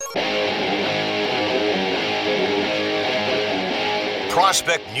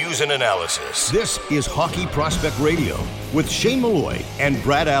prospect news and analysis. This is Hockey Prospect Radio with Shane Malloy and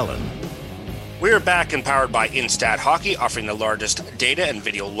Brad Allen. We are back and powered by Instat Hockey, offering the largest data and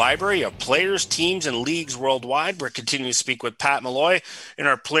video library of players, teams, and leagues worldwide. We're continuing to speak with Pat Malloy in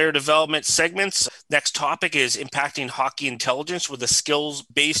our player development segments. Next topic is impacting hockey intelligence with a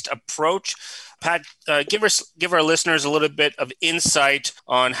skills-based approach. Pat, give our listeners a little bit of insight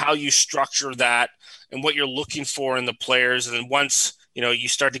on how you structure that and what you're looking for in the players. And then once you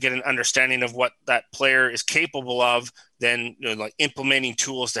start to get an understanding of what that player is capable of, then like implementing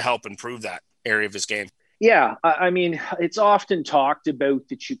tools to help improve that area of his game. Yeah, I mean, it's often talked about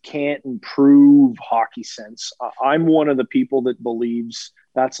that you can't improve hockey sense. I'm one of the people that believes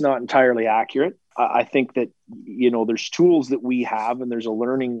that's not entirely accurate. I think that, there's tools that we have and there's a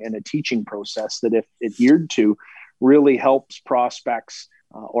learning and a teaching process that, if adhered to, really helps prospects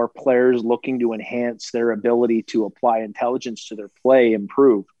or players looking to enhance their ability to apply intelligence to their play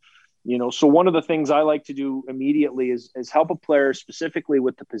improve. So one of the things I like to do immediately is help a player, specifically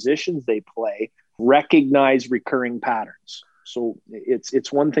with the positions they play, recognize recurring patterns. So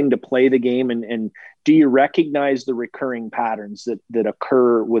it's one thing to play the game and do you recognize the recurring patterns that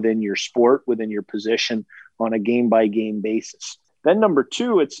occur within your sport, within your position on a game by game basis. Then number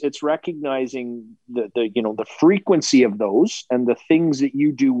two, it's recognizing the frequency of those and the things that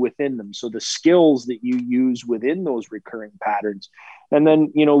you do within them. So the skills that you use within those recurring patterns. And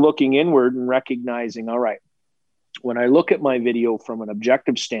then, looking inward and recognizing, all right, when I look at my video from an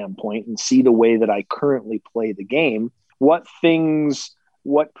objective standpoint and see the way that I currently play the game, what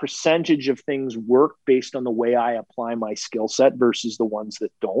percentage of things work based on the way I apply my skill set versus the ones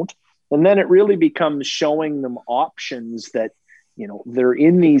that don't. And then it really becomes showing them options that, they're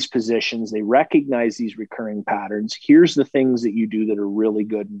in these positions, they recognize these recurring patterns. Here's the things that you do that are really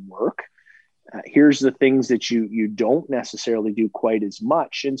good and work. Here's the things that you don't necessarily do quite as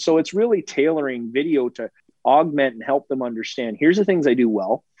much. And so it's really tailoring video to augment and help them understand, here's the things I do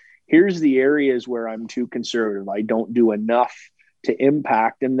well. Here's the areas where I'm too conservative. I don't do enough to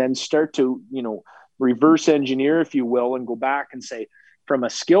impact, and then start to, reverse engineer, if you will, and go back and say, from a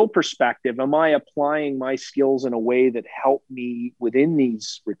skill perspective, am I applying my skills in a way that help me within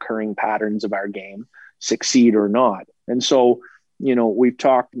these recurring patterns of our game succeed or not? And so, we've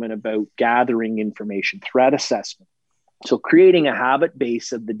talked about gathering information, threat assessment. So creating a habit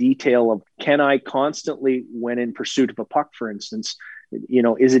base of the detail of, can I constantly, when in pursuit of a puck, for instance,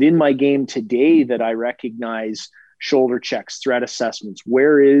 is it in my game today that I recognize shoulder checks, threat assessments?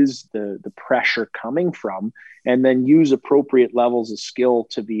 Where is the pressure coming from? And then use appropriate levels of skill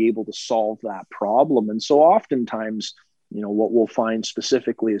to be able to solve that problem. And so oftentimes, what we'll find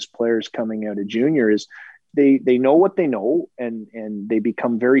specifically as players coming out of junior is they know what they know, and they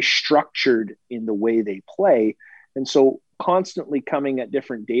become very structured in the way they play. And so constantly coming at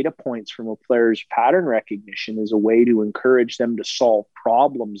different data points from a player's pattern recognition is a way to encourage them to solve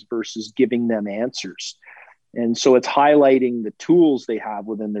problems versus giving them answers. And so it's highlighting the tools they have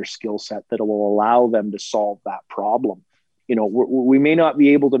within their skill set that will allow them to solve that problem. We may not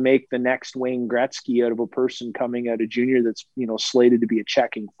be able to make the next Wayne Gretzky out of a person coming out of junior that's, slated to be a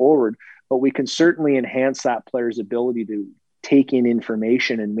checking forward, but we can certainly enhance that player's ability to take in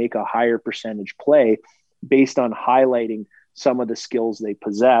information and make a higher percentage play based on highlighting some of the skills they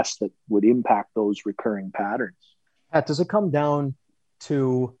possess that would impact those recurring patterns. Pat, does it come down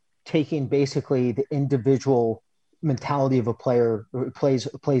to taking basically the individual mentality of a player who plays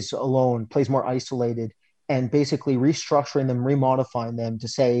alone, plays more isolated, and basically restructuring them, remodifying them to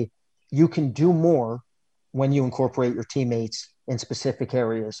say, you can do more when you incorporate your teammates in specific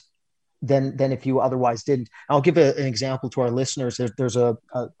areas than if you otherwise didn't? I'll give an example to our listeners. There's a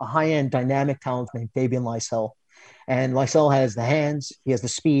high-end dynamic talent named Fabian Lysell. And Lysell has the hands, he has the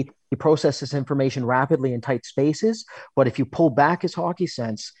speed, he processes information rapidly in tight spaces. But if you pull back his hockey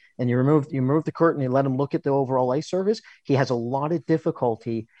sense and you remove the curtain and let him look at the overall ice surface, he has a lot of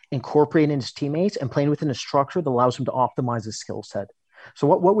difficulty incorporating his teammates and playing within a structure that allows him to optimize his skill set. So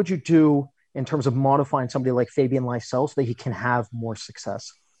what would you do in terms of modifying somebody like Fabian Lysell so that he can have more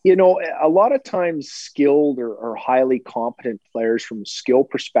success? A lot of times skilled or highly competent players from a skill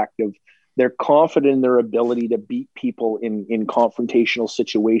perspective, they're confident in their ability to beat people in confrontational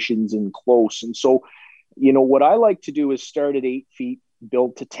situations and close. And so, what I like to do is start at 8 feet,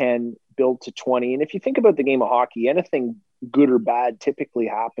 build to 10, build to 20. And if you think about the game of hockey, anything good or bad typically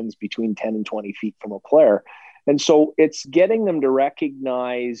happens between 10 and 20 feet from a player. And so it's getting them to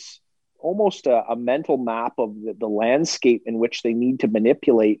recognize almost a mental map of the landscape in which they need to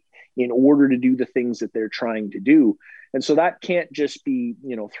manipulate in order to do the things that they're trying to do. And so that can't just be,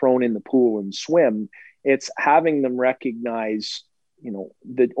 thrown in the pool and swim. It's having them recognize,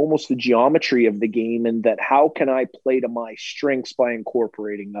 almost the geometry of the game, and that how can I play to my strengths by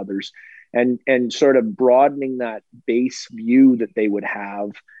incorporating others, and sort of broadening that base view that they would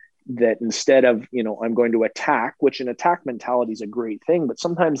have, that instead of, I'm going to attack, which an attack mentality is a great thing, but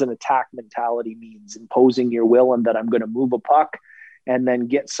sometimes an attack mentality means imposing your will, and that I'm going to move a puck and then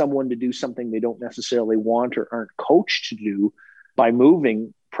get someone to do something they don't necessarily want or aren't coached to do by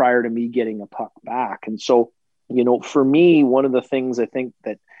moving prior to me getting a puck back. And so, for me, one of the things I think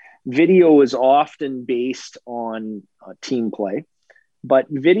that video is often based on team play, but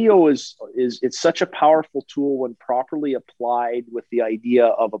video it's such a powerful tool when properly applied, with the idea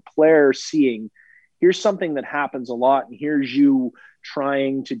of a player seeing, here's something that happens a lot, and here's you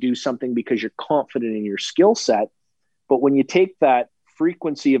trying to do something because you're confident in your skill set. But when you take that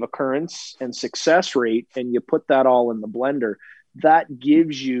frequency of occurrence and success rate and you put that all in the blender, that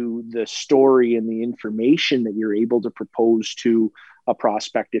gives you the story and the information that you're able to propose to a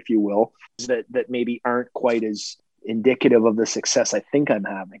prospect, if you will, that maybe aren't quite as indicative of the success I think I'm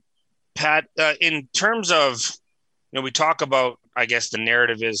having. Pat, in terms of, we talk about, I guess the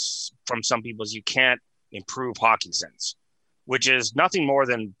narrative is from some people is you can't improve hockey sense, which is nothing more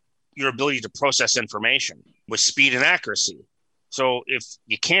than your ability to process information with speed and accuracy. So if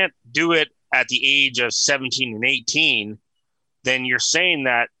you can't do it at the age of 17 and 18, then you're saying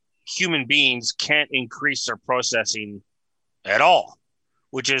that human beings can't increase their processing at all,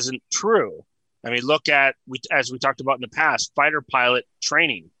 which isn't true. I mean, look at, as we talked about in the past, fighter pilot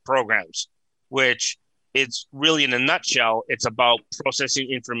training programs, which it's really, in a nutshell, it's about processing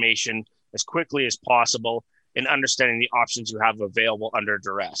information as quickly as possible and understanding the options you have available under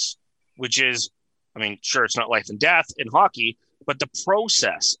duress, which is, I mean, sure, it's not life and death in hockey, but the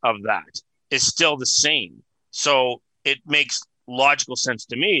process of that is still the same. So it makes logical sense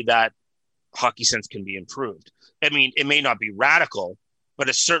to me that hockey sense can be improved. I mean, it may not be radical, but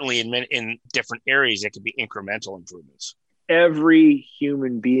it's certainly in different areas, it could be incremental improvements. Every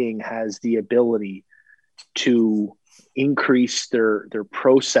human being has the ability to increase their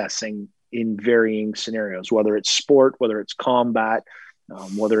processing in varying scenarios, whether it's sport, whether it's combat,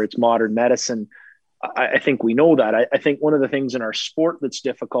 whether it's modern medicine. I think we know that. I think one of the things in our sport that's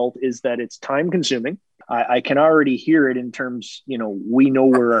difficult is that it's time consuming. I can already hear it in terms, we know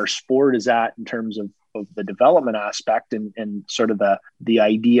where our sport is at in terms of the development aspect and sort of the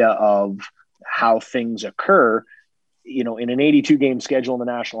idea of how things occur. In an 82 game schedule in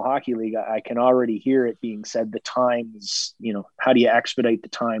the National Hockey League, I can already hear it being said, the times, how do you expedite the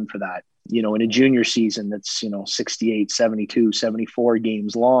time for that? In a junior season that's, 68, 72, 74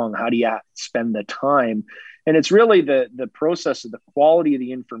 games long, how do you spend the time? And it's really the process of the quality of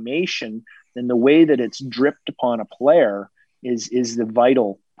the information and the way that it's dripped upon a player is the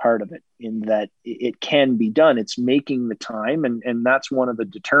vital part of it, in that it can be done. It's making the time. And that's one of the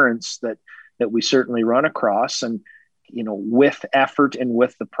deterrents that we certainly run across. And, with effort and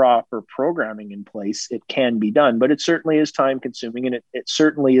with the proper programming in place, it can be done, but it certainly is time consuming, and it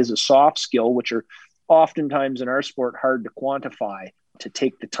certainly is a soft skill, which are oftentimes in our sport hard to quantify, to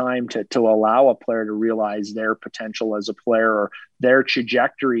take the time to allow a player to realize their potential as a player or their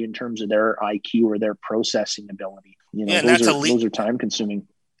trajectory in terms of their IQ or their processing ability. Those are time consuming.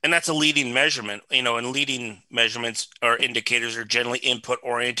 And that's a leading measurement, and leading measurements or indicators are generally input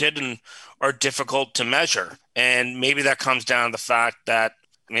oriented and are difficult to measure. And maybe that comes down to the fact that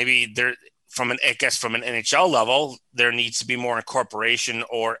maybe from an NHL level, there needs to be more incorporation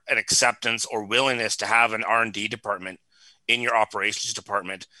or an acceptance or willingness to have an R&D department in your operations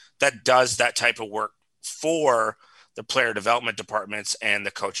department that does that type of work for the player development departments and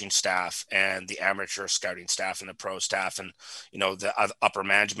the coaching staff and the amateur scouting staff and the pro staff and, the upper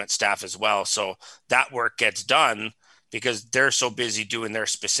management staff as well. So that work gets done because they're so busy doing their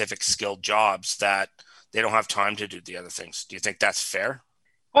specific skilled jobs that they don't have time to do the other things. Do you think that's fair?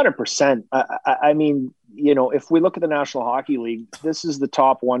 100%. I mean, if we look at the National Hockey League, this is the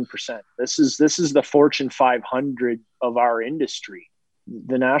top 1%. This is the Fortune 500 of our industry.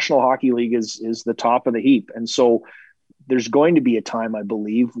 The National Hockey League is the top of the heap. And so there's going to be a time, I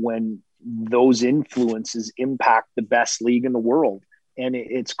believe, when those influences impact the best league in the world. And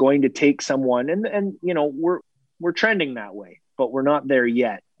it's going to take someone, and we're trending that way, but we're not there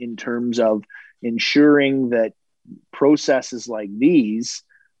yet in terms of ensuring that processes like these,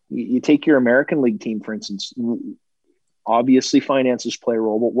 you take your American League team, for instance, obviously finances play a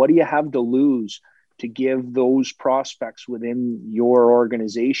role, but what do you have to lose to give those prospects within your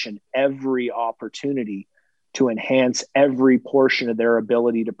organization every opportunity to enhance every portion of their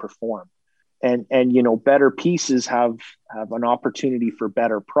ability to perform? And better pieces have an opportunity for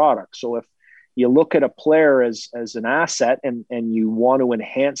better products. So you look at a player as an asset, and you want to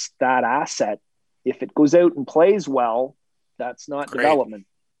enhance that asset. If it goes out and plays well, that's not development,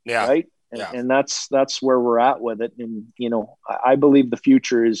 right? And that's where we're at with it. And I believe the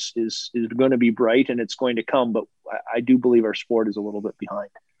future is going to be bright, and it's going to come. But I do believe our sport is a little bit behind.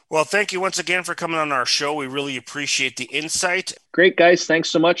 Well, thank you once again for coming on our show. We really appreciate the insight. Great, guys. Thanks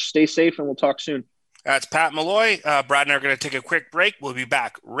so much. Stay safe, and we'll talk soon. That's Pat Malloy. Brad and I are going to take a quick break. We'll be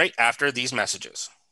back right after these messages.